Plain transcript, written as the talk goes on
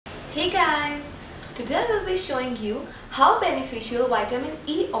Hey guys! Today I will be showing you how beneficial vitamin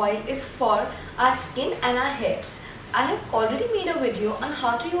E oil is for our skin and our hair. I have already made a video on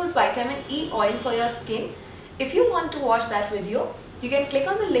how to use vitamin E oil for your skin. If you want to watch that video, you can click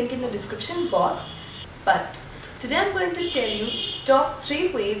on the link in the description box. But today I am going to tell you top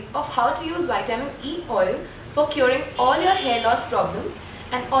 3 ways of how to use vitamin E oil for curing all your hair loss problems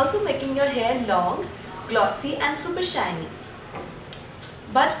and also making your hair long, glossy and super shiny.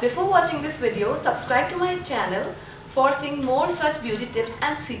 But before watching this video, subscribe to my channel for seeing more such beauty tips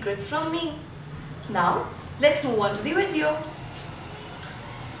and secrets from me. Now, let's move on to the video.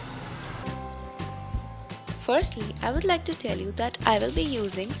 Firstly, I would like to tell you that I will be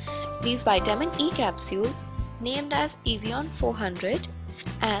using these vitamin E capsules named as Evion 400,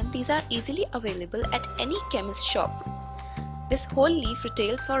 and these are easily available at any chemist shop. This whole leaf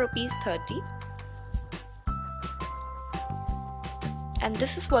retails for ₹30. And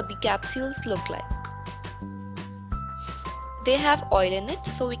this is what the capsules look like. They have oil in it,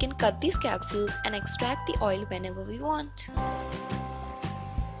 so we can cut these capsules and extract the oil whenever we want.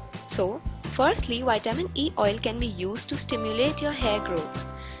 So, firstly, vitamin E oil can be used to stimulate your hair growth.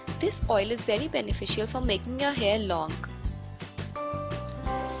 This oil is very beneficial for making your hair long.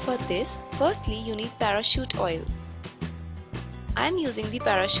 For this, firstly you need parachute oil. I am using the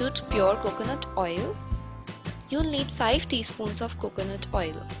parachute pure coconut oil. You'll need 5 teaspoons of coconut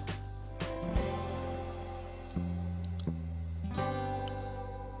oil.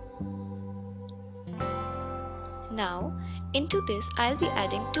 Now, into this I'll be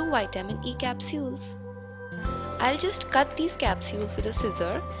adding 2 vitamin E capsules. I'll just cut these capsules with a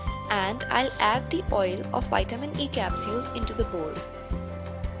scissor and I'll add the oil of vitamin E capsules into the bowl.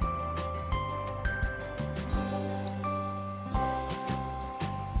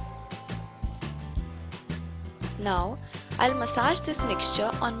 Now, I'll massage this mixture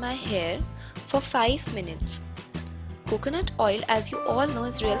on my hair for 5 minutes. Coconut oil, as you all know,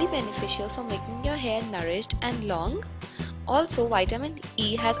 is really beneficial for making your hair nourished and long. Also, vitamin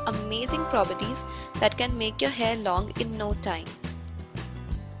E has amazing properties that can make your hair long in no time.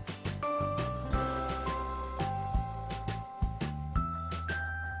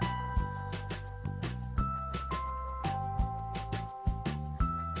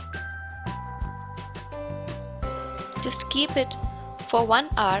 Just keep it for 1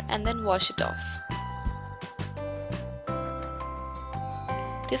 hour and then wash it off.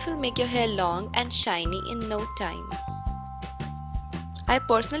 This will make your hair long and shiny in no time. I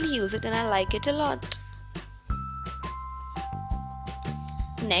personally use it and I like it a lot.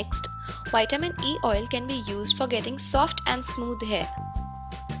 Next, vitamin E oil can be used for getting soft and smooth hair.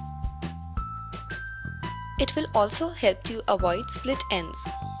 It will also help you avoid split ends.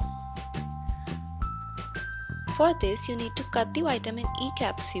 For this, you need to cut the vitamin E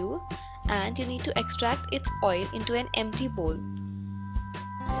capsule and you need to extract its oil into an empty bowl.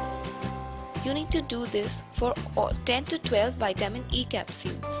 You need to do this for 10 to 12 vitamin E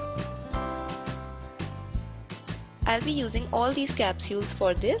capsules. I'll be using all these capsules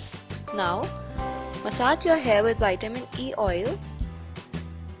for this. Now, massage your hair with vitamin E oil.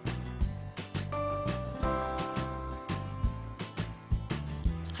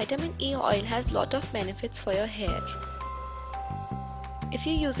 Vitamin E oil has lot of benefits for your hair. If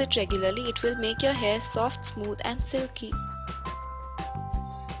you use it regularly, it will make your hair soft, smooth and silky.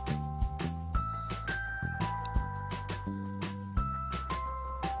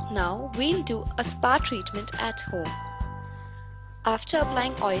 Now we'll do a spa treatment at home. After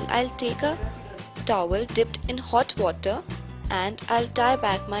applying oil, I'll take a towel dipped in hot water and I'll tie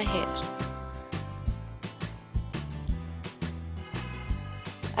back my hair.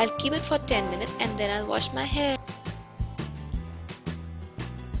 I'll keep it for 10 minutes and then I'll wash my hair.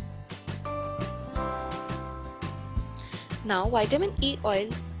 Now, vitamin E oil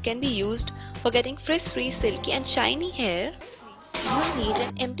can be used for getting frizz-free, silky and shiny hair. You'll need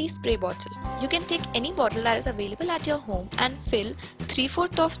an empty spray bottle. You can take any bottle that is available at your home and fill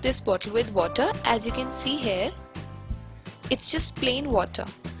 3/4 of this bottle with water. As you can see here, it's just plain water.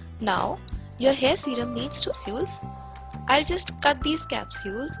 Now, your hair serum needs 2 capsules. I'll just cut these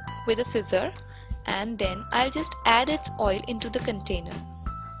capsules with a scissor and then I'll just add its oil into the container.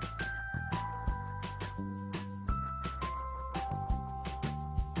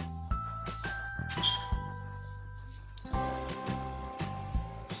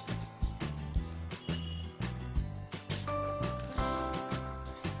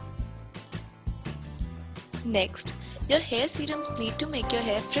 Next, your hair serums need to make your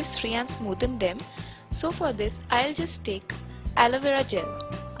hair frizz-free and smoothen them. So for this, I'll just take aloe vera gel.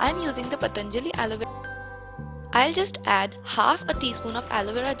 I'm using the Patanjali ALOE VERA. I'll just add half a teaspoon of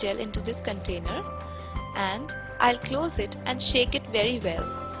aloe vera gel into this container and I'll close it and shake it very well.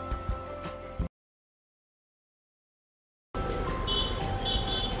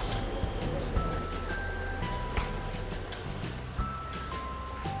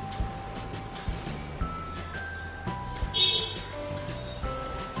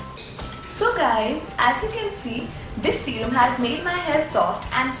 So guys, as you can see, this serum has made my hair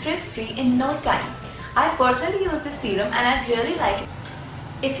soft and frizz-free in no time. I personally use this serum and I really like it.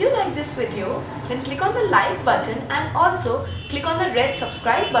 If you like this video, then click on the like button and also click on the red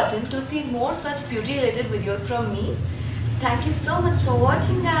subscribe button to see more such beauty related videos from me. Thank you so much for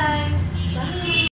watching guys. Bye.